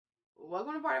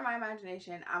Welcome to Part of My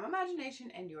Imagination. I'm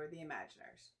Imagination and you're the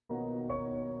Imaginers.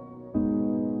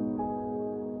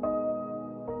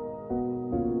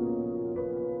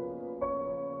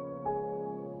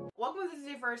 Welcome if this is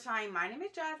your first time. My name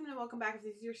is Jasmine and welcome back if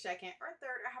this is your second or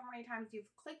third or however many times you've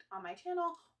clicked on my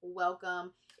channel.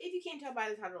 Welcome. If you can't tell by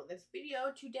the title of this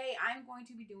video, today I'm going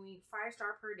to be doing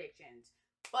 5-star predictions,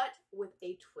 but with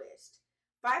a twist.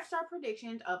 5-star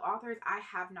predictions of authors I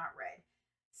have not read.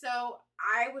 So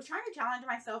I was trying to challenge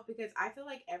myself because I feel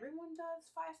like everyone does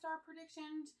 5-star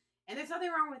predictions and there's nothing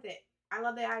wrong with it. I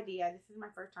love the idea. This is my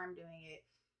first time doing it.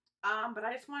 But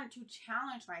I just wanted to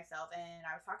challenge myself, and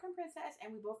I was talking to Princess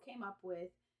and we both came up with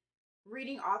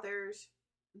reading authors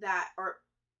that are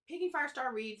picking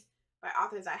 5-star reads by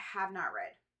authors I have not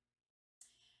read.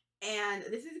 And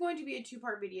this is going to be a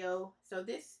 2-part video. So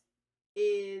these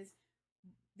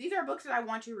are books that I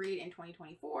want to read in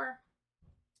 2024.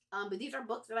 But these are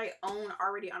books that I own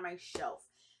already on my shelf.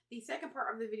 The second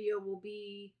part of the video will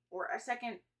be, or a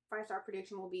second 5-star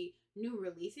prediction will be new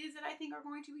releases that I think are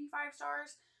going to be 5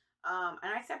 stars. And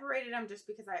I separated them just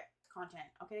because content,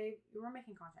 okay? We're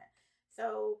making content.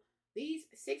 So these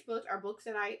 6 books are books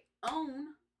that I own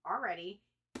already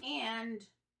and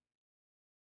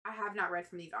I have not read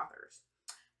from these authors.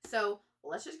 So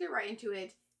let's just get right into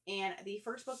it. And the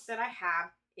first book that I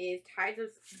have is Tides of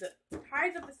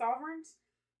the Sovereigns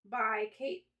by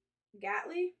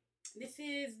Gatlley. This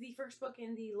is the first book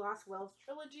in the Lost Wells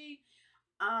trilogy.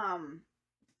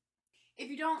 If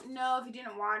you don't know, if you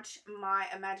didn't watch my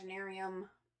Imaginarium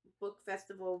book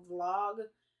festival vlog,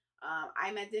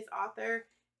 I met this author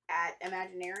at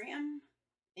Imaginarium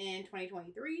in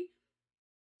 2023.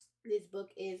 This book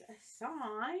is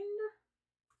signed.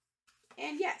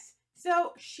 And yes,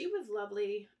 so she was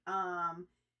lovely.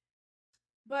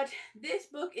 But this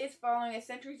book is following a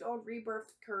centuries-old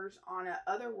rebirth curse on an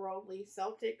otherworldly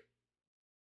Celtic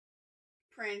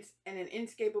prince and an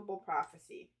inescapable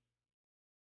prophecy.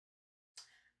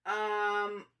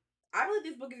 I believe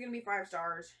this book is going to be 5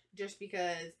 stars just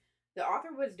because the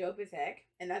author was dope as heck,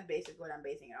 and that's basically what I'm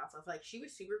basing it off of. Like, she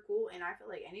was super cool, and I feel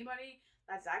like anybody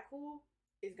that's that cool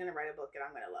is going to write a book that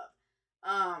I'm going to love.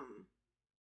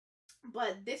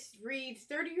 But this reads,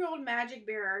 30-year-old magic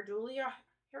bearer Julia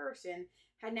Harrison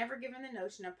had never given the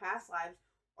notion of past lives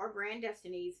or grand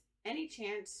destinies any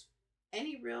chance,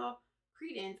 any real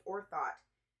credence or thought.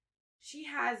 She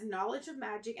has knowledge of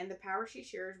magic and the power she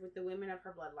shares with the women of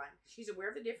her bloodline. She's aware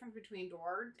of the difference between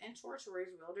dwarves and sorcerers,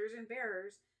 wielders and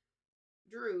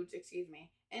druids,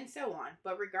 and so on.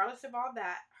 But regardless of all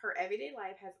that, her everyday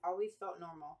life has always felt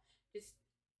normal, just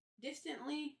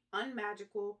distantly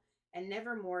unmagical, and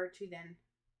never more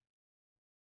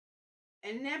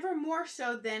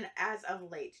so than as of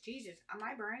late. Jesus,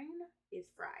 my brain is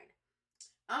fried.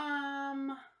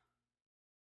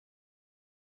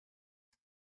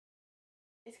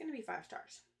 It's gonna be 5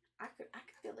 stars. I could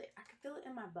feel it. I could feel it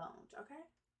in my bones. Okay.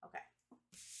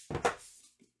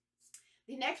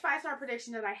 The next 5-star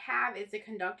prediction that I have is The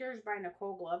Conductors by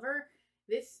Nicole Glover.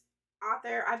 This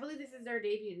author, I believe this is their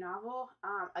debut novel.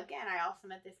 Again, I also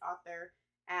met this author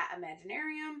at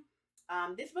Imaginarium.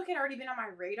 This book had already been on my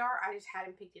radar. I just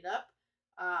hadn't picked it up.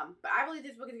 But I believe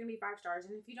this book is gonna be 5 stars.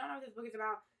 And if you don't know what this book is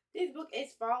about, this book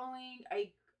is following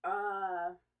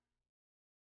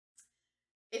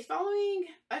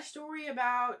a story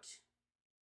about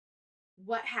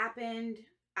what happened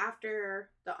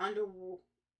after the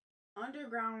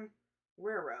Underground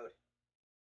Railroad.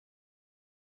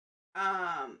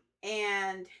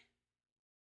 And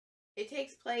it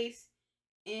takes place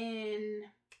in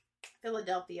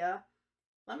Philadelphia.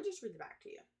 Let me just read the back to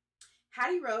you.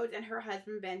 Hattie Rhodes and her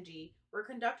husband Benji were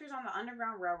conductors on the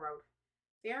Underground Railroad,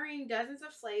 ferrying dozens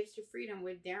of slaves to freedom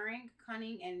with daring,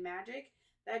 cunning, and magic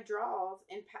that draws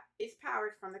its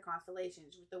powers from the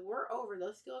constellations. With the war over,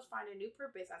 those skills find a new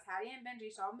purpose as Hattie and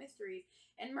Benji solve mysteries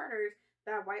and murders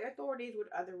that white authorities would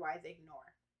otherwise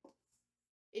ignore.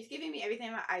 It's giving me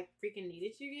everything that I freaking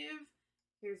needed to give.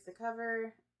 Here's the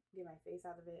cover. Get my face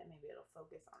out of it and maybe it'll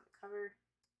focus on the cover.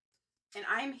 And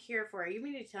I'm here for it. You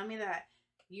mean to tell me that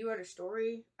you wrote a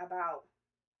story about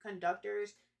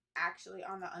conductors actually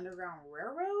on the Underground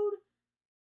Railroad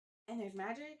and there's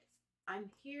magic? I'm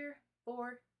here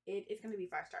for it. It's going to be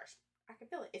 5 stars. I can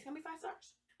feel it. It's going to be 5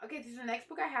 stars. Okay, so the next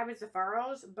book I have is The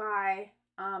Furrows by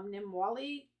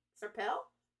Namwali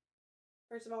Serpell.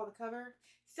 First of all, the cover.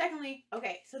 Secondly,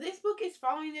 okay, so this book is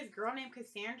following this girl named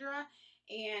Cassandra,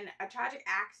 and a tragic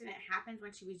accident happened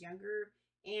when she was younger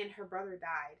and her brother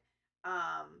died.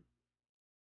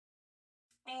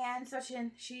 And so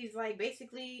she's like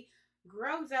basically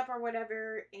grows up or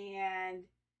whatever, and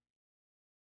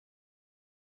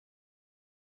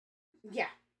yeah.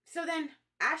 So then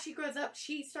as she grows up,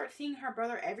 she starts seeing her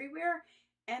brother everywhere.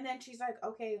 And then she's like,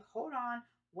 okay, hold on.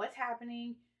 What's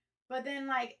happening? But then,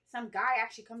 like, some guy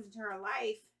actually comes into her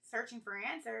life searching for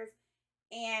answers.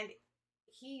 And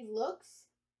he looks.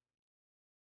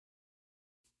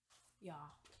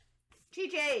 Y'all.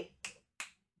 TJ,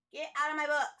 get out of my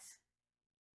books.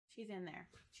 She's in there.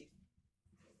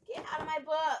 Get out of my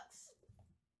books.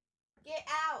 Get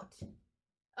out.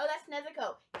 Oh, that's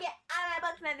Nezuko. Get out of my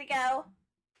books, Nezuko.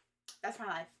 That's my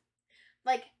life.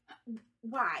 Like,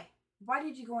 why? Why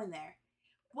did you go in there?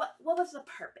 What was the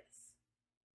purpose?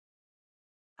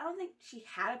 I don't think she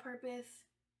had a purpose.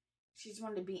 She just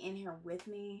wanted to be in here with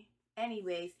me.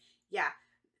 Anyways, yeah.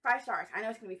 5 stars. I know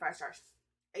it's going to be 5 stars.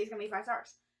 It's going to be 5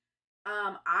 stars.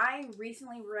 I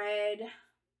recently read,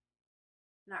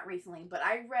 not recently, but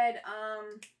I read,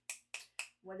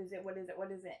 what is it?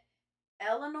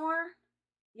 Eleanor?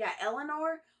 Yeah,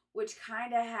 Eleanor, which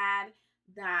kind of had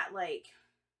that, like,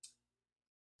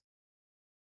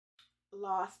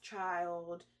 lost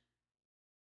child,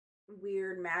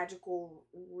 weird magical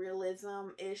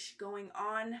realism-ish going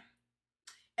on.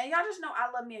 And y'all just know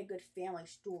I love me a good family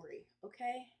story,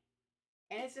 okay?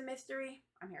 And it's a mystery.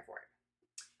 I'm here for it.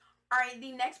 Alright,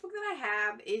 the next book that I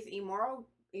have is Immortal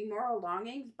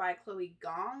Longings by Chole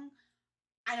Gong.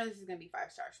 I know this is going to be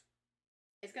 5 stars.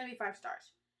 It's going to be 5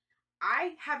 stars.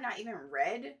 I have not even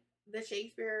read the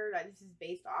Shakespeare that this is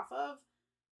based off of.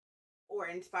 Or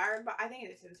inspired by. I think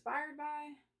it's inspired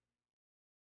by.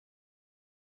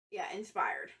 Yeah,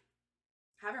 inspired.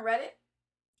 Haven't read it.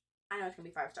 I know it's going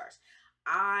to be 5 stars.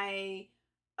 I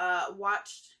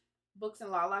watched Books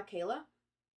and Lala Kayla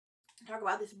talk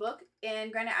about this book,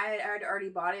 and granted I had already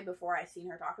bought it before I seen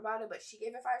her talk about it, but she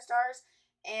gave it 5 stars,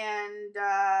 and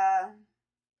I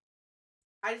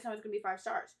just know it's gonna be 5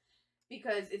 stars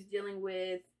because it's dealing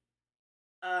with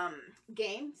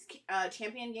games,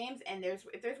 champion games, and if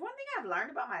there's one thing I've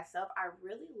learned about myself, I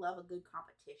really love a good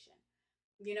competition.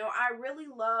 You know, I really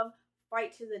love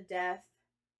fight to the death,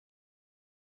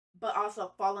 but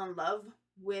also fall in love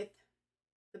with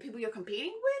the people you're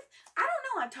competing with. I don't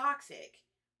know, I'm toxic.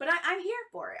 But I'm here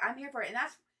for it. I'm here for it. And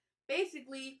that's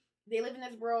basically, they live in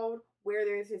this world where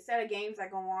there's a set of games that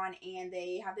go on and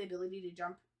they have the ability to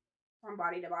jump from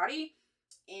body to body.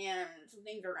 And some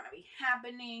things are going to be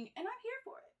happening. And I'm here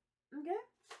for it. Okay?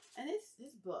 And this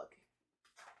book.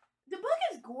 The book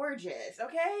is gorgeous.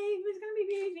 Okay? It's going to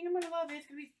be amazing. I'm going to love it. It's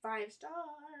going to be 5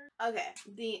 stars. Okay.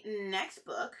 The next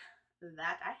book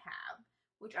that I have,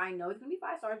 which I know is going to be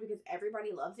 5 stars because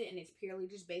everybody loves it, and it's purely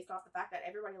just based off the fact that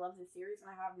everybody loves this series, and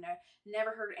I have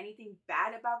never heard anything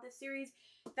bad about this series.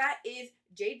 That is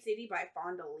Jade City by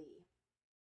Fonda.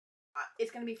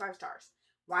 It's going to be 5 stars.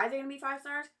 Why is it going to be 5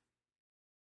 stars?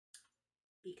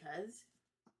 Because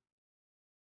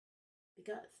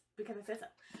I said so.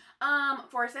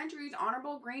 For centuries,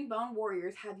 honorable green bone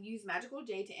warriors have used magical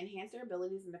jade to enhance their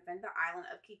abilities and defend the island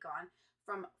of Kikon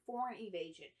from foreign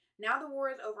invasion. Now the war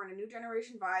is over and a new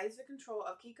generation vies the control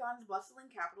of Kikon's bustling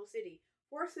capital city.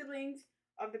 4 siblings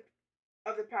of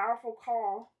the powerful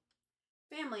Chole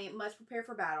family must prepare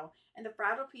for battle, and the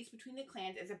fragile peace between the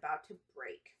clans is about to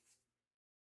break.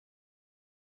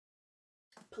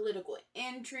 Political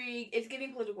intrigue. It's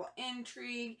giving political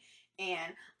intrigue,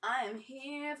 and I am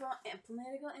here for a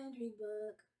political intrigue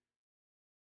book.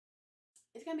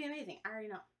 It's going to be amazing. I already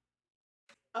know.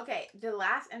 Okay, the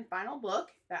last and final book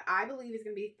that I believe is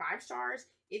going to be 5 stars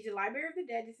is The Library of the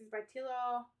Dead. This is by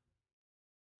Huchu.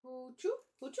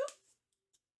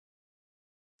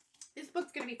 This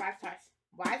book's going to be 5 stars.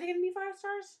 Why is it going to be 5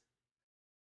 stars?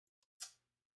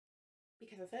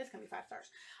 Because I said it's going to be 5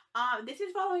 stars. This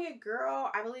is following a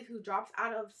girl, I believe, who drops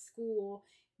out of school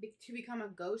to become a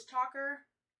ghost talker.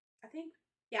 I think.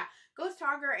 Yeah, ghost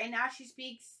talker, and now she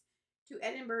speaks to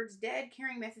Edinburgh's dead,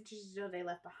 carrying messages as though they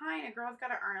left behind. A girl's got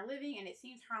to earn a living, and it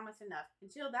seems harmless enough.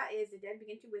 Until that is, the dead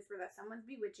begin to whisper that someone's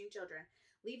bewitching children,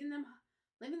 leaving them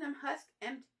husk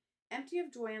empty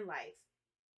of joy in life.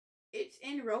 It's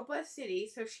in Ropa City,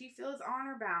 so she feels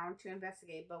honor bound to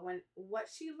investigate, but what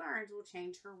she learns will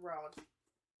change her world.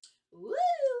 Woo!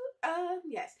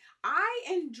 Yes. I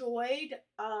enjoyed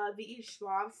the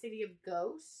Schwab City of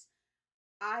Ghosts.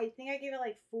 I think I gave it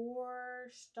like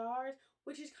 4 stars,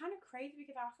 which is kind of crazy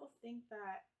because I also think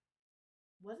that,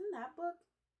 wasn't that book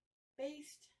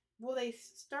based? Well, they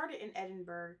started in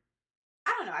Edinburgh.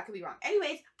 I don't know. I could be wrong.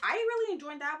 Anyways, I really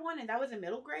enjoyed that one, and that was in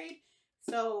middle grade.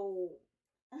 So,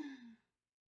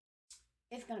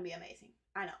 it's going to be amazing.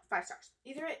 I know. 5 stars.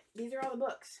 These are it. These are all the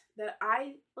books that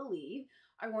I believe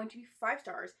are going to be 5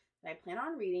 stars that I plan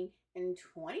on reading in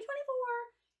 2024.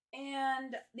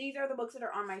 And these are the books that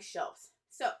are on my shelves.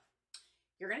 So,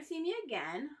 you're going to see me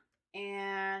again.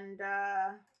 And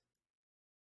I'll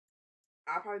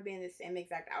probably be in the same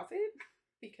exact outfit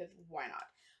because why not?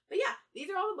 But yeah, these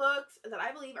are all the books that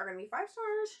I believe are going to be 5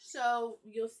 stars. So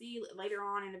you'll see later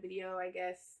on in the video, I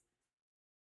guess,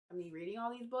 of me reading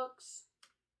all these books.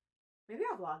 Maybe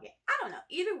I'll vlog it. I don't know.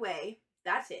 Either way,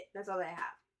 that's it. That's all that I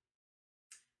have.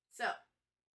 So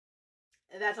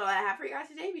that's all I have for you guys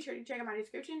today. Be sure to check out my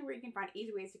description where you can find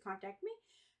easy ways to contact me,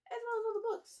 as well as all the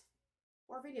books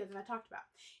or videos that I talked about.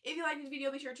 If you like this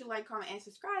video, be sure to like, comment, and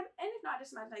subscribe. And if not,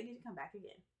 just imagine I need to come back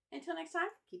again. Until next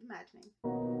time, keep imagining.